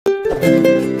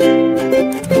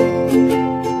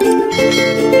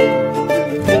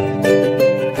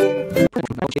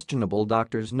Questionable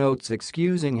doctor's notes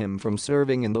excusing him from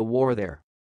serving in the war there.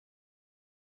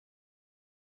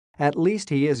 At least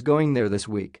he is going there this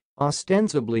week,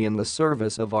 ostensibly in the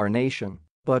service of our nation,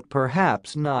 but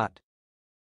perhaps not.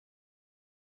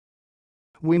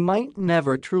 We might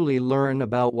never truly learn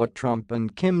about what Trump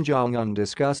and Kim Jong-un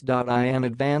discussed. In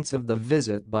advance of the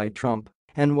visit by Trump,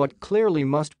 and what clearly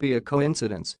must be a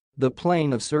coincidence, the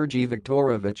plane of Sergei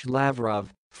Viktorovich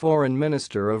Lavrov, foreign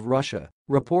minister of Russia,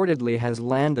 reportedly has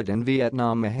landed in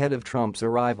Vietnam ahead of Trump's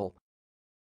arrival.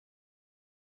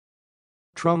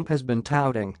 Trump has been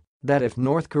touting that if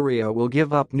North Korea will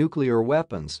give up nuclear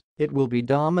weapons, it will be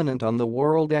dominant on the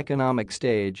world economic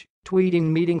stage, tweeting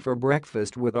meeting for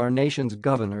breakfast with our nation's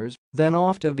governors, then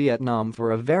off to Vietnam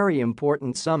for a very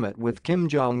important summit with Kim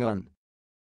Jong-un.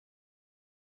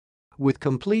 With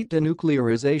complete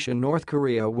denuclearization, North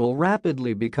Korea will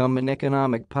rapidly become an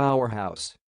economic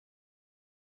powerhouse.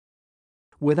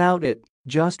 Without it,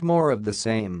 just more of the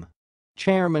same.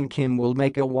 Chairman Kim will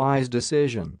make a wise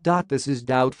decision. This is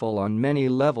doubtful on many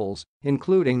levels,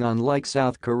 including unlike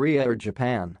South Korea or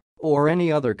Japan, or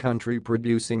any other country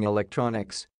producing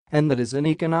electronics, and that is an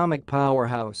economic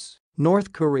powerhouse.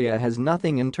 North Korea has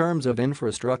nothing in terms of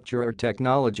infrastructure or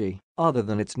technology other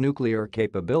than its nuclear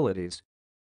capabilities.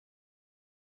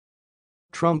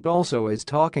 Trump also is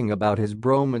talking about his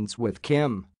bromance with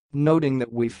Kim, noting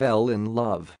that we fell in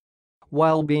love.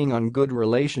 While being on good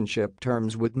relationship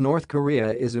terms with North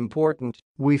Korea is important,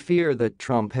 we fear that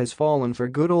Trump has fallen for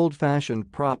good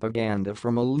old-fashioned propaganda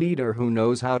from a leader who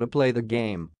knows how to play the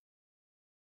game